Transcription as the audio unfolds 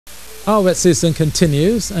Our wet season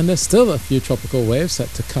continues, and there's still a few tropical waves set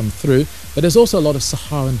to come through, but there's also a lot of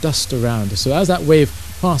Saharan dust around. So as that wave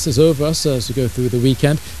passes over us as we go through the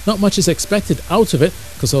weekend, not much is expected out of it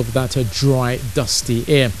because of that dry, dusty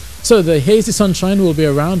air. So the hazy sunshine will be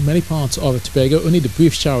around many parts of Tobago, only the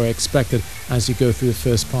brief shower expected as you go through the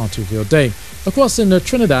first part of your day. Of course, in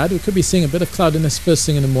Trinidad, we could be seeing a bit of cloudiness first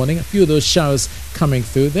thing in the morning, a few of those showers coming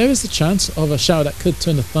through. There is a chance of a shower that could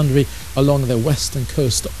turn to thundery along the western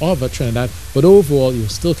coast of Trinidad, but overall you'll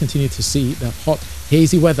still continue to see that hot,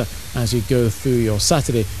 hazy weather as you go through your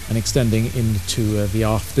Saturday and extending into the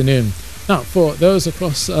afternoon. Now, for those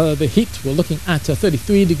across the heat, we're looking at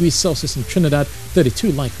 33 degrees Celsius in Trinidad,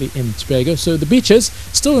 32 likely in Tobago. So the beaches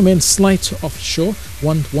still remain slight offshore,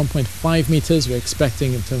 1 to 1.5 meters we're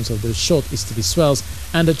expecting in terms of those short easterly swells,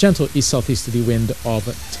 and a gentle east-southeasterly wind of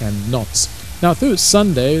 10 knots. Now, through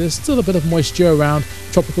Sunday, there's still a bit of moisture around.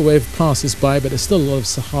 Tropical wave passes by, but there's still a lot of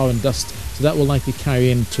Saharan dust, so that will likely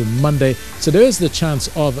carry into Monday. So there is the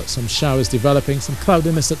chance of some showers developing, some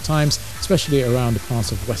cloudiness at times, especially around the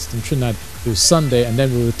parts of western Trinidad through Sunday, and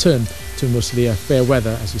then we'll return to mostly fair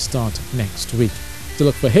weather as we start next week. To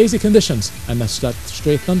look for hazy conditions and that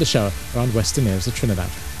stray thunder shower around western areas of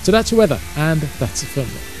Trinidad. So that's your weather, and that's it for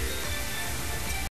me.